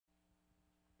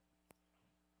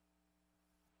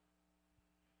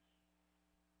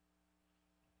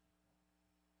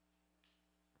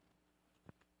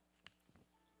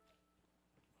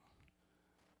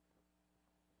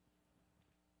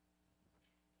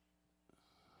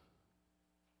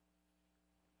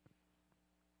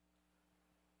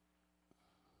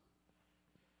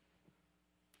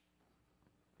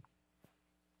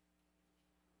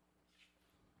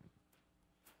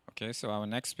Okay, so our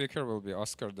next speaker will be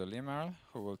Oscar de Lima,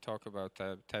 who will talk about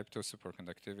type 2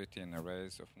 superconductivity in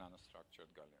arrays of nanostructured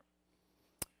gallium.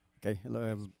 Okay,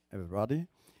 hello everybody.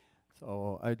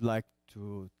 So I'd like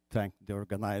to thank the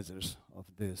organizers of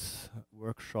this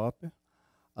workshop,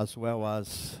 as well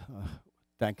as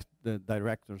thank the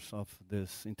directors of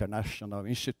this International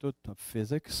Institute of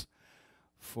Physics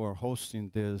for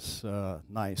hosting this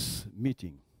nice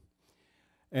meeting.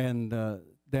 And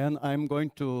then I'm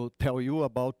going to tell you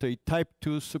about the type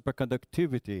 2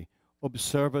 superconductivity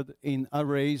observed in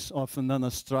arrays of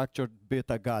nanostructured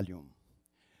beta gallium.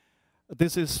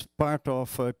 This is part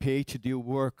of a PhD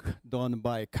work done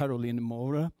by Caroline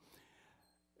Moura,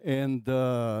 and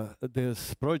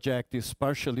this project is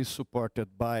partially supported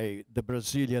by the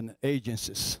Brazilian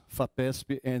agencies,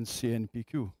 FAPESP and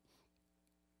CNPq.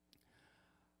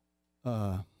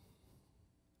 Let's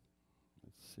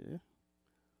see.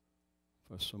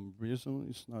 For some reason,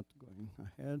 it's not going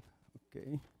ahead.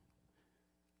 Okay.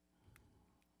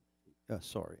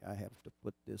 Sorry, I have to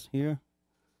put this here.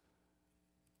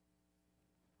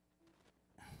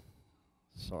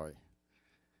 Sorry.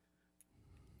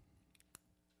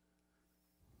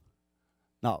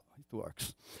 Now it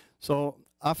works. So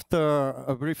after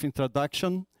a brief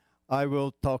introduction, I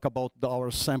will talk about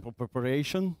our sample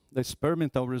preparation, the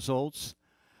experimental results,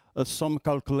 some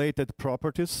calculated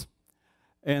properties,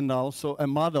 and also a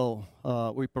model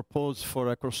we propose for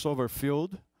a crossover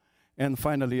field, and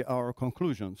finally our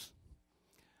conclusions.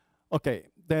 Okay,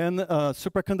 then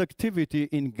superconductivity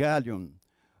in gallium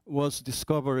was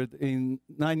discovered in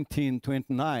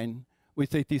 1929 with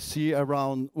ATC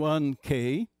around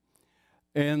 1K,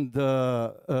 and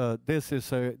this is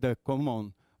the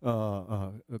common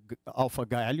alpha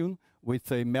gallium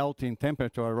with a melting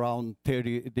temperature around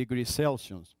 30 degrees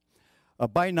Celsius.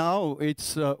 By now,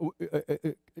 it's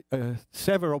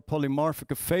several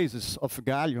polymorphic phases of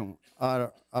gallium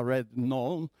are already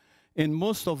known, and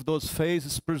most of those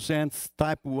phases present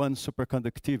type 1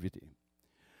 superconductivity.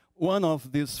 One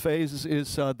of these phases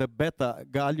is the beta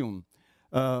gallium,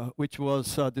 which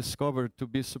was discovered to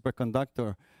be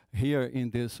superconductor here in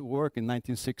this work in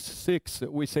 1966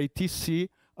 with a TC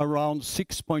around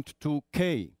 6.2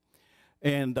 K.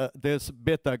 And this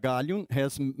beta gallium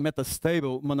has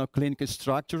metastable monoclinic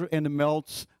structure and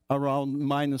melts around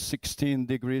minus 16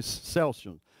 degrees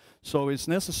Celsius. So it's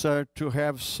necessary to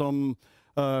have some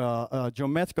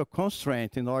geometrical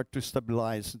constraint in order to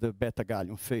stabilize the beta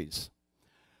gallium phase.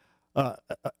 A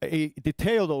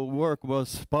detailed work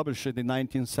was published in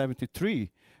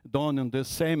 1973, done on the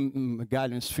same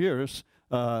gallium spheres,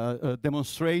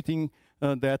 demonstrating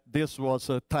that this was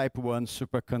a type 1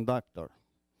 superconductor.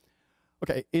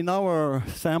 Okay, in our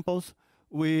samples,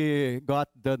 we got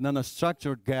the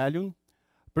nanostructured gallium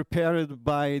prepared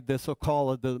by the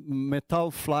so-called metal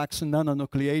flux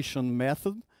nanonucleation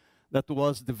method that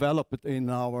was developed in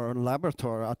our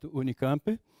laboratory at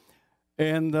Unicamp.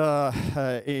 And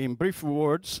in brief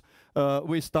words,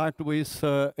 we start with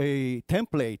a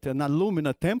template, an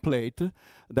alumina template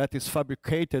that is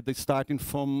fabricated starting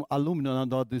from aluminum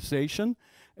anodization,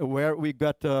 where we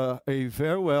got a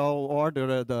very well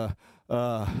ordered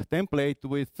template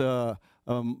with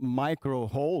micro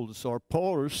holes or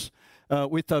pores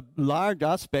with a large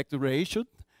aspect ratio.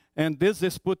 And this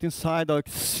is put inside a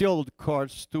sealed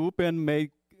quartz tube, and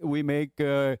we make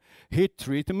heat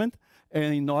treatment,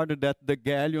 and in order that the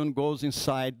gallium goes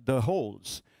inside the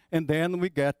holes. And then we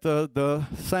get the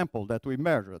sample that we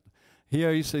measured.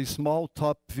 Here is a small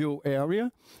top view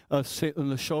area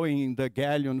showing the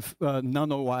gallium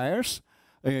nanowires.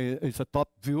 It's a top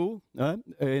view,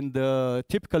 and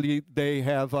typically they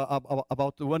have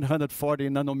about 140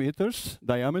 nanometers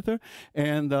diameter,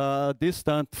 and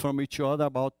distant from each other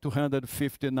about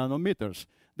 250 nanometers.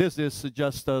 This is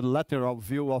just a lateral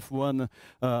view of one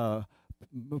a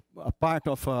part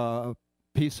of a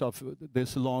piece of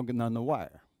this long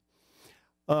nanowire.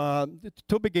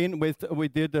 To begin with, we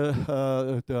did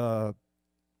the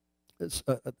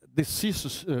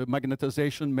CISUS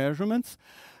magnetization measurements.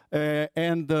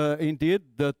 And indeed,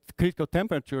 the critical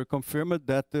temperature confirmed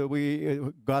that we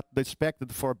got the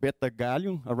expected for beta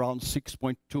gallium around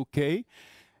 6.2 K.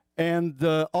 And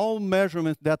all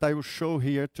measurements that I will show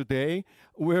here today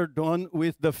were done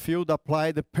with the field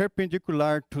applied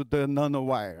perpendicular to the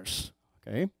nanowires.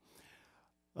 Okay.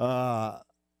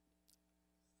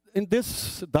 In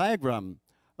this diagram,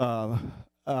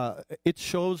 it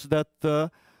shows that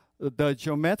the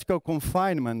geometrical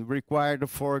confinement required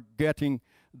for getting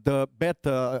the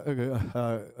beta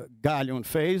gallium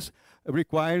phase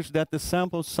requires that the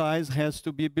sample size has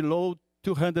to be below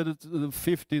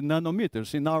 250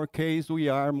 nanometers. In our case, we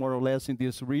are more or less in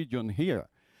this region here.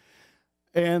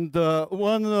 And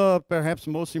one perhaps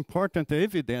most important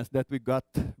evidence that we got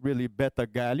really beta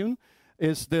gallium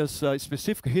is this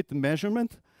specific heat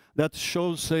measurement that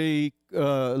shows a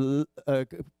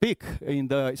peak in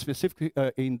the specific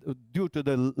due to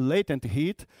the latent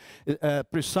heat,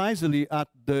 precisely at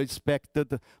the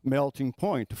expected melting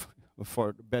point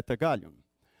for beta gallium.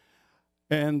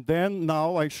 And then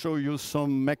now I show you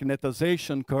some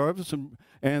magnetization curves,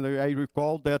 and I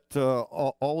recall that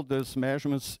all these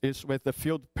measurements is with the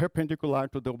field perpendicular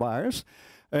to the wires,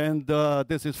 and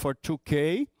this is for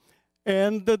 2K.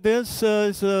 And this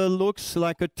looks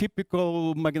like a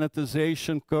typical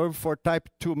magnetization curve for type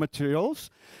 2 materials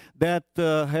that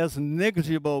has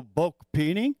negligible bulk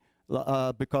pinning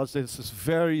because this is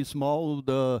very small,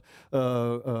 the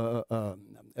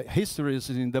histories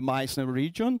in the Meissner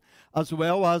region, as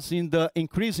well as in the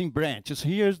increasing branches.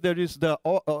 Here there is the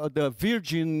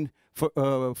virgin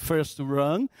first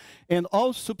run, and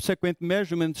all subsequent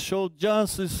measurements show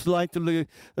just a slightly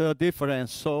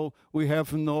difference. So we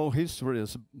have no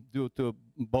histories due to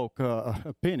bulk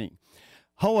pinning.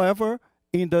 However,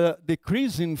 in the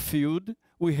decreasing field,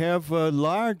 we have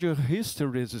larger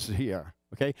histories here.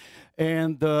 Okay,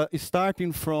 and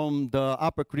starting from the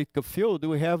upper critical field,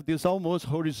 we have this almost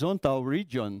horizontal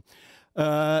region.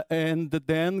 And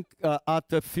then at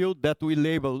the field that we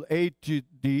label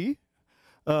HD,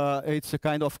 it's a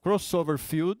kind of crossover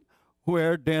field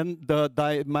where then the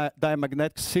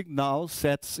diamagnetic signal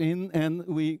sets in and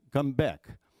we come back.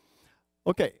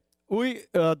 Okay, we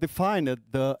defined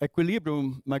the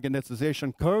equilibrium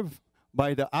magnetization curve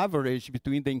by the average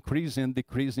between the increasing and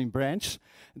decreasing branch.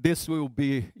 This will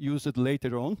be used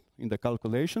later on in the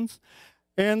calculations.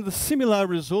 And similar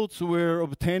results were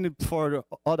obtained for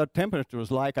other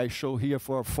temperatures, like I show here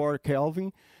for 4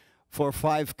 Kelvin, for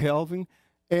 5 Kelvin.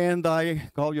 And I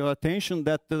call your attention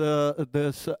that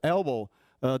this elbow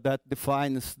that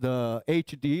defines the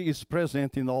HD is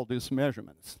present in all these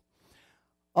measurements.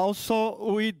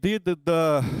 Also, we did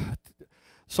the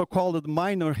so-called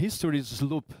minor histories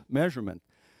loop measurement.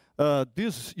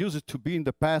 This used to be in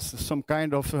the past some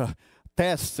kind of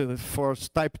test for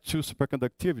type 2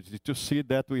 superconductivity to see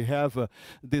that we have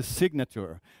this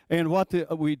signature. And what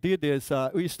we did is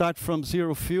we start from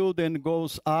 0 field and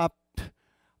goes up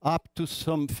to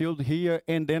some field here,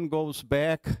 and then goes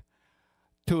back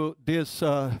to this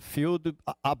field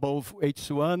above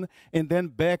H1, and then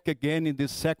back again in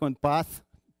this second path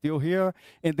till here,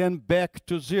 and then back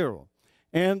to 0.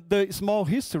 And the small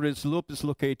histories loop is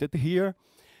located here.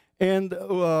 And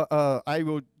I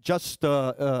will just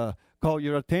call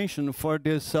your attention for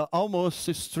this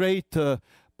almost straight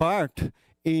part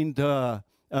in the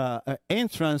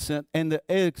entrance and the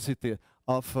exit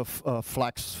of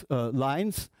flux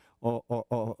lines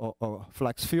or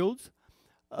flux fields.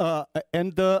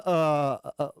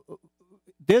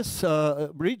 This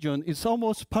region is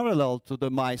almost parallel to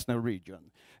the Meissner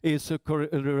region. It's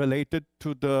related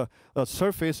to the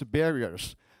surface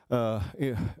barriers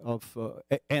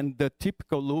and the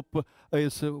typical loop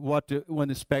is what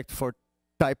one expects for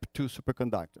type 2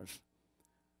 superconductors.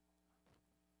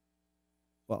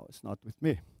 Well, it's not with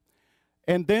me.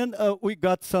 And then we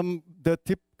got the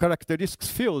characteristics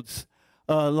fields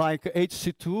like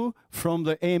HC2 from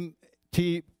the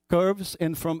MT curves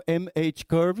and from MH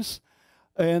curves.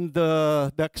 And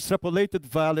the extrapolated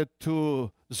value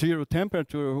to 0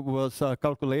 temperature was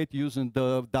calculated using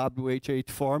the WH8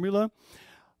 formula.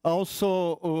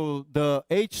 Also, the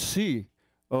HC,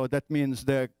 that means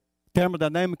the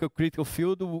thermodynamical critical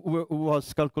field,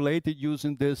 was calculated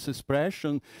using this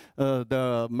expression,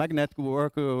 the magnetic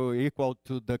work equal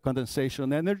to the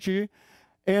condensation energy.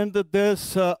 And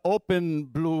this open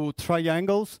blue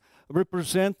triangles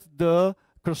represent the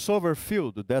crossover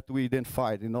field that we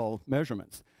identified in all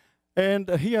measurements. And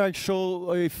here I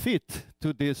show a fit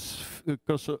to this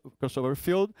crossover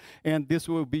field, and this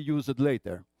will be used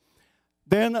later.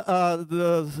 Then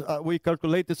we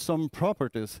calculated some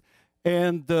properties.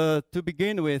 And to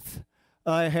begin with,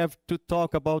 I have to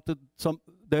talk about the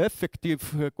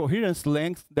effective coherence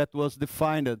length that was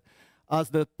defined as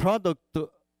the product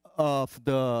of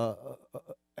the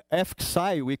F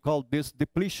psi. We call this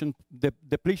depletion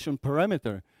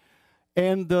parameter,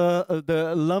 and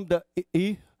the lambda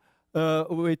E,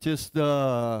 which is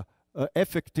the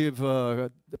effective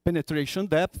penetration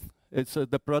depth. It's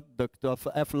the product of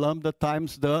F lambda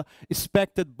times the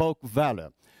expected bulk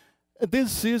value.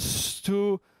 This is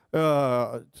to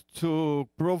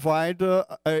provide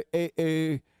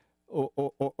the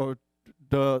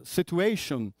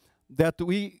situation that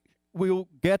we will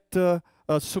get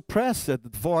suppressed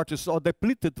vortices or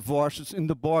depleted vortices in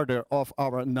the border of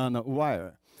our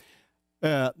nanowire.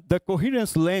 The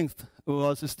coherence length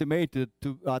was estimated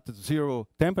to, at 0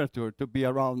 temperature, to be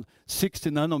around 60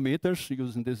 nanometers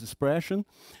using this expression,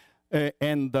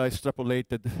 and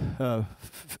extrapolated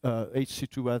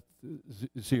Hc2 at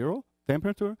 0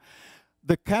 temperature.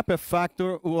 The kappa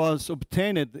factor was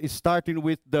obtained starting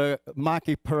with the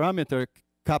Mackey parameter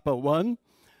kappa 1,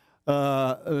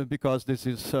 because this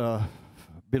is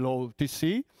below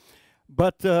Tc.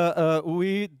 But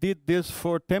we did this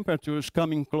for temperatures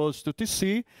coming close to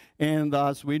Tc, and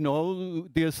as we know,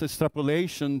 this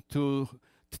extrapolation to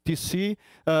Tc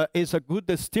is a good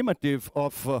estimative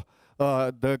of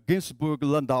the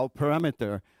Ginzburg-Landau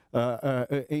parameter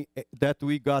that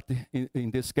we got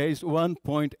in this case,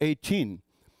 1.18.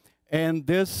 And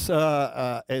this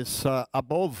is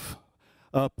above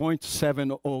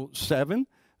 0.707.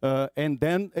 And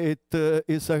then it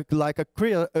is like a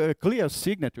clear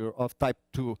signature of type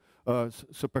 2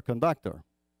 superconductor.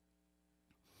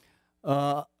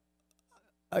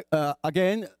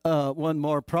 Again, one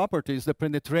more property is the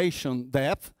penetration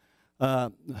depth.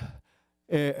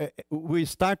 We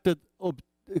started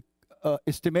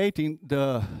estimating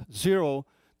the 0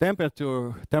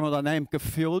 temperature thermodynamic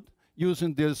field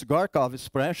using this Garkov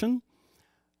expression,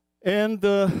 and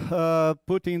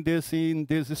putting this in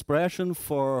this expression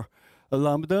for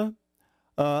lambda,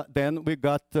 then we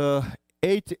got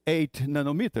 88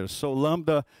 nanometers. So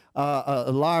lambda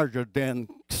larger than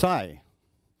psi,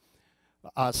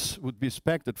 as would be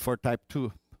expected for type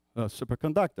 2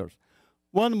 superconductors.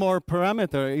 One more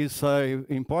parameter is an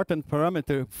important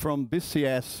parameter from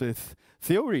BCS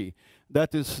theory.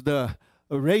 That is the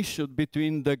ratio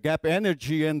between the gap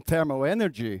energy and thermal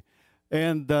energy.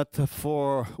 And that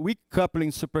for weak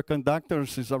coupling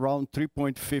superconductors is around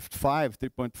 3.55,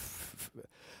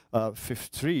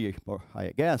 3.53,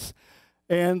 I guess.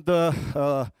 And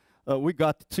we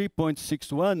got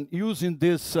 3.61 using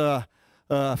this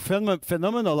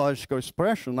phenomenological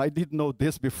expression. I didn't know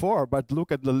this before, but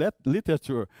look at the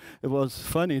literature. It was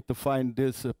funny to find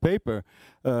this paper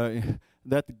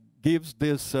that gives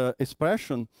this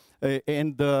expression,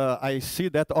 and I see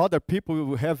that other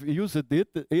people have used it,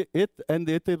 and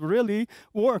it really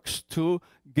works to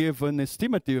give an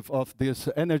estimative of this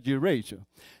energy ratio.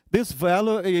 This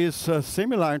value is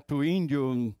similar to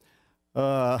indium,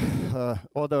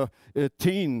 other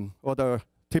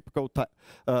typical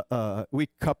weak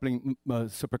coupling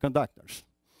superconductors.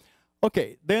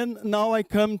 Okay, then now I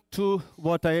come to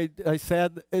what I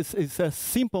said is a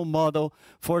simple model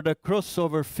for the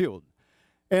crossover field.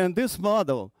 And this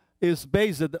model is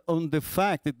based on the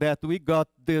fact that we got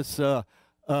this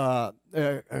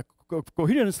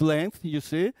coherence length, you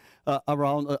see,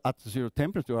 around at 0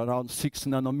 temperature, around 6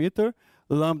 nanometer,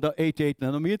 lambda 88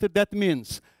 nanometer. That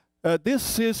means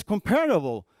this is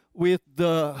comparable with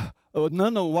the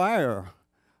nanowire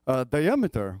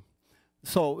diameter.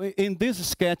 So in this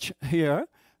sketch here,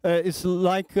 it's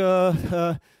like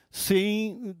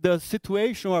seeing the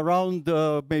situation around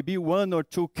maybe 1 or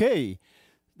 2K.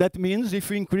 That means if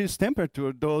we increase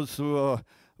temperature, those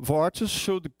vortices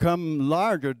should come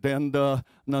larger than the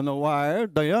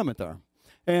nanowire diameter.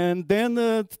 And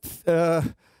then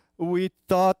we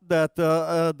thought that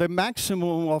the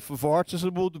maximum of vortices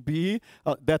would be,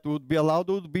 that would be allowed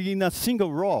would be in a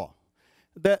single row.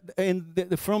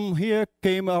 From here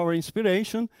came our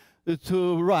inspiration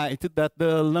to write that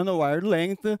the nanowire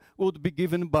length would be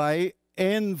given by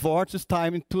n vortices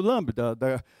times 2 lambda,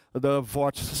 the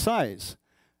vortice size.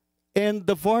 And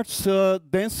the vortice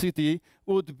density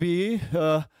would be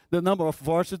the number of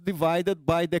vortices divided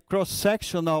by the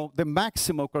cross-sectional, the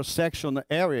maximal cross-sectional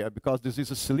area, because this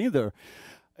is a cylinder,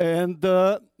 and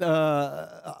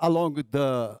along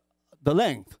the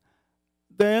length.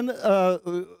 Then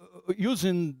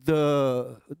using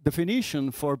the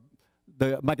definition for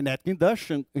the magnetic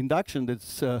induction,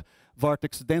 that's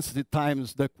vortex density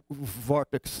times the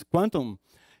vortex quantum.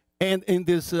 And in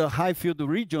this high field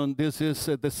region, this is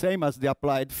the same as the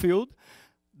applied field.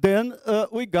 Then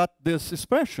we got this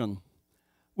expression,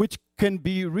 which can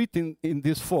be written in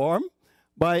this form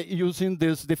by using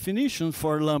this definition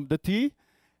for lambda t,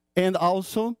 and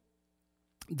also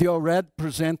the already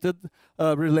presented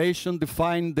relation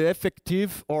define the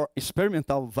effective or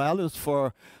experimental values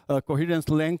for coherence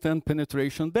length and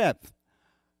penetration depth.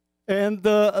 And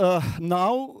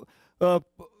now,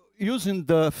 using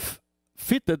the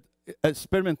fitted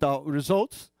experimental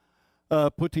results,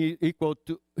 putting equal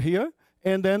to here,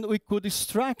 and then we could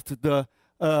extract the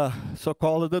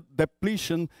so-called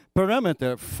depletion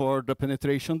parameter for the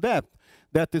penetration depth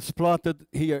that is plotted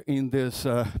here in this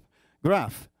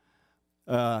graph.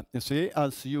 You see,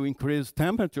 as you increase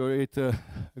temperature, it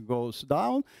goes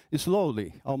down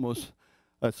slowly, almost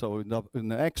so in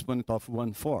the exponent of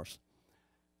 1/4.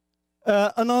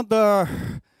 Another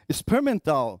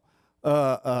experimental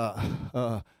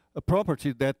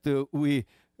property that we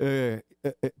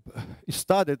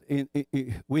studied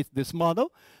with this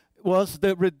model was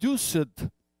the reduced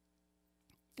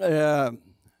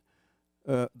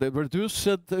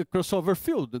crossover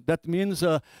field. That means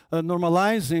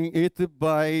normalizing it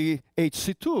by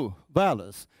HC2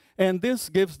 values. And this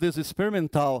gives this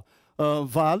experimental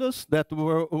values that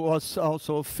was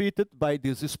also fitted by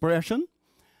this expression.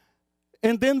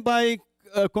 And then by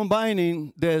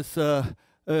combining this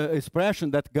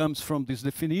expression that comes from this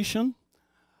definition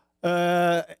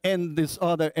and this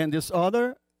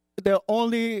other, the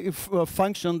only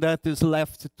function that is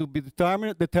left to be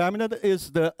determined is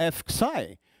the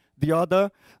Fxi, the other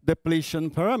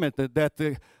depletion parameter that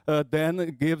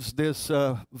then gives this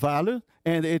value,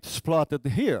 and it's plotted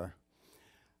here.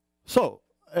 So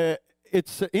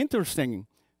it's interesting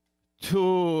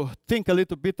to think a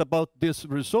little bit about this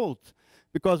result,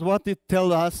 because what it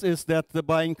tells us is that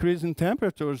by increasing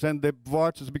temperatures and the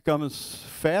vortex becomes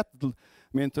fat, I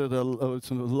mean to the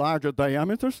larger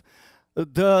diameters,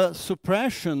 the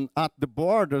suppression at the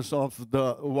borders of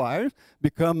the wire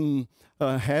become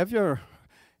heavier,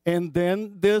 and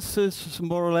then this is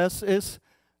more or less is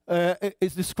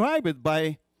described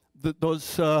by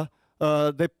those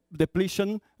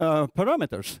depletion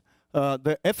parameters.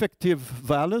 The effective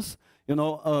values, you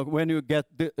know, when you get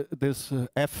this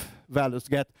F values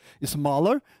get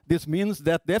smaller, this means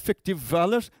that the effective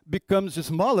values becomes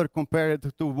smaller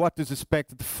compared to what is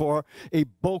expected for a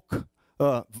bulk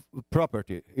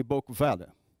property, a bulk value.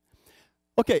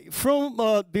 Okay, from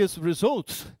these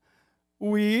results,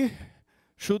 we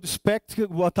should expect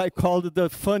what I called the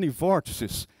funny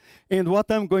vortices. And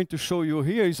what I'm going to show you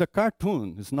here is a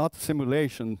cartoon. It's not a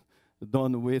simulation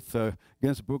done with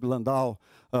Ginsburg-Landau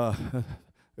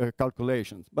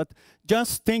calculations. But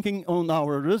just thinking on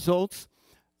our results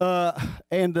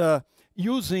and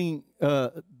using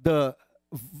the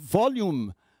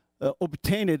volume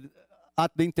obtained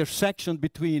at the intersection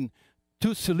between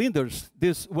two cylinders.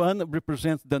 This one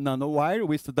represents the nanowire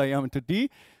with the diameter d.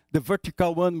 The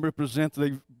vertical one represents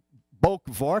the bulk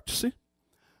vortice.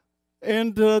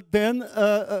 And then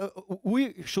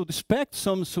we should expect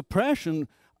some suppression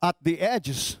at the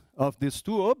edges of these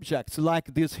two objects,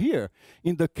 like this here,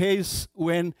 in the case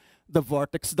when the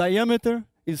vortex diameter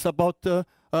is about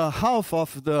half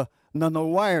of the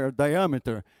nanowire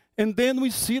diameter. And then we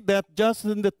see that just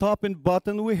in the top and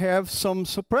bottom we have some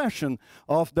suppression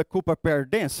of the Cooper pair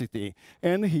density.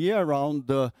 And here around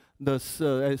the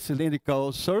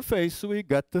cylindrical surface we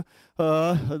get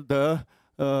the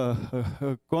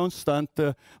constant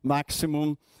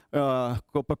maximum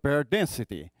Cooper pair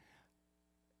density.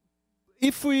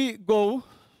 If we go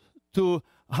to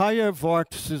higher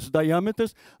vortices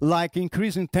diameters, like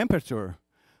increasing temperature,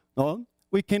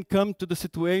 we can come to the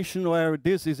situation where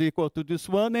this is equal to this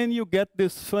one, and you get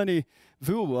this funny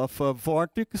view of a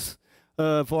vortex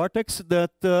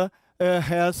that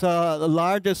has a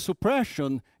larger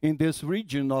suppression in this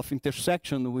region of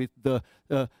intersection with the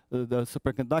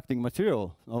superconducting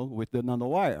material, with the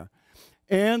nanowire.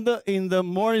 And in the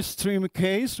more extreme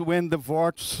case, when the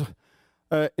vortex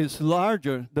is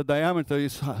larger, the diameter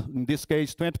is, in this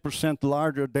case, 20%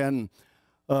 larger than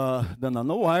the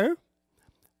nanowire,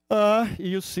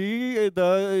 you see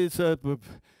it's a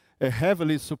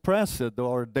heavily suppressed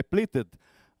or depleted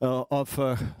of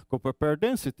Cooper pair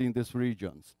density in these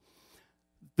regions.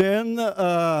 Then,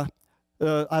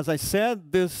 as I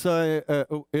said, this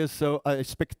is an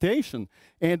expectation,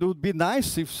 and it would be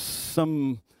nice if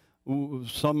some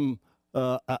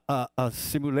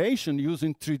simulation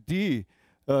using 3D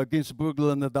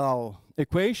Ginsburg-Landau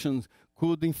equations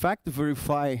could in fact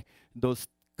verify those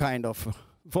kind of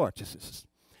vortices.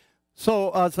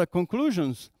 So as a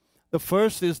conclusions, the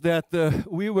first is that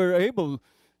we were able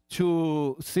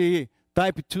to see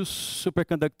type 2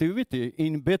 superconductivity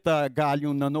in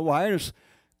beta-gallium nanowires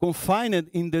confined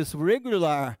in this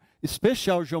regular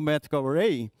special geometrical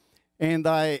array. And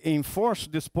I enforce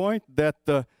this point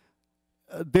that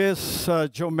this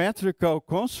geometrical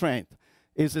constraint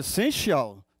is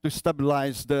essential to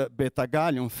stabilize the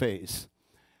beta-gallium phase.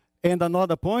 And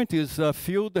another point is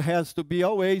field has to be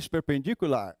always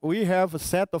perpendicular. We have a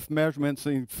set of measurements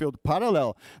in field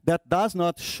parallel that does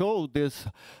not show this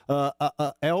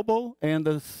elbow, and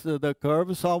the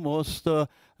curves almost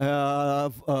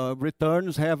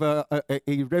returns have a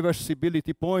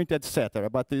reversibility point, etc.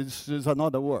 But this is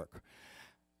another work.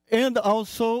 And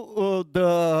also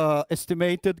the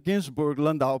estimated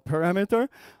Ginsburg-Landau parameter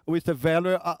with a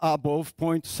value above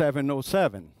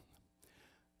 0.707.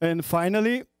 And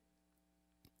finally,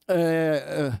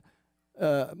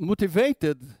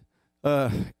 motivated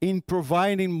in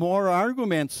providing more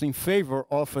arguments in favor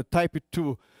of a type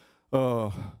 2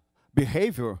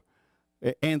 behavior.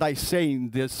 And I say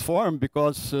in this form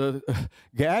because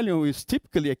gallium is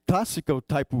typically a classical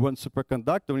type 1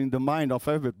 superconductor in the mind of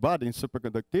everybody in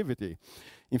superconductivity.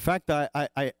 In fact,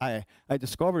 I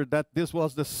discovered that this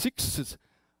was the sixth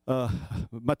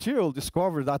material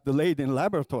discovered at the Leiden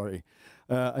laboratory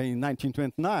in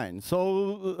 1929.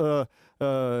 So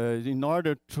in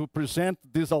order to present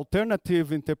this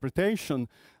alternative interpretation,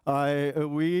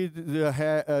 we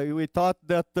thought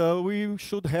that we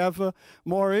should have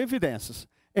more evidences.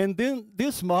 And then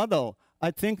this model,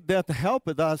 I think that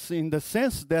helped us in the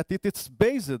sense that it is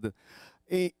based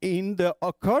in the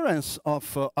occurrence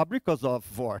of Abrikosov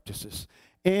vortices.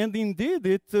 And indeed,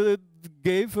 it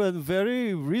gave a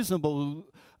very reasonable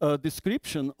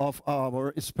description of our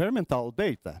experimental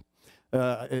data.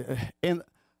 And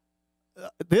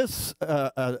this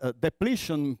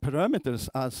depletion parameters,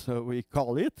 as we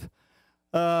call it,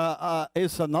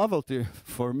 is a novelty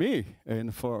for me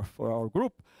and for our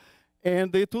group.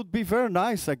 And it would be very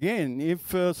nice, again,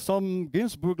 if some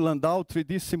Ginzburg-Landau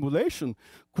 3D simulation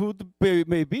could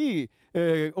maybe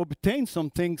obtain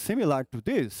something similar to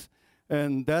this.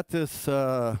 And that is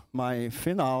my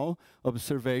final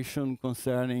observation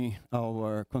concerning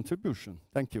our contribution.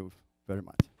 Thank you very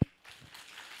much.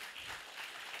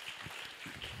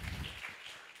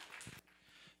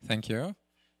 Thank you. I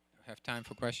have time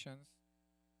for questions.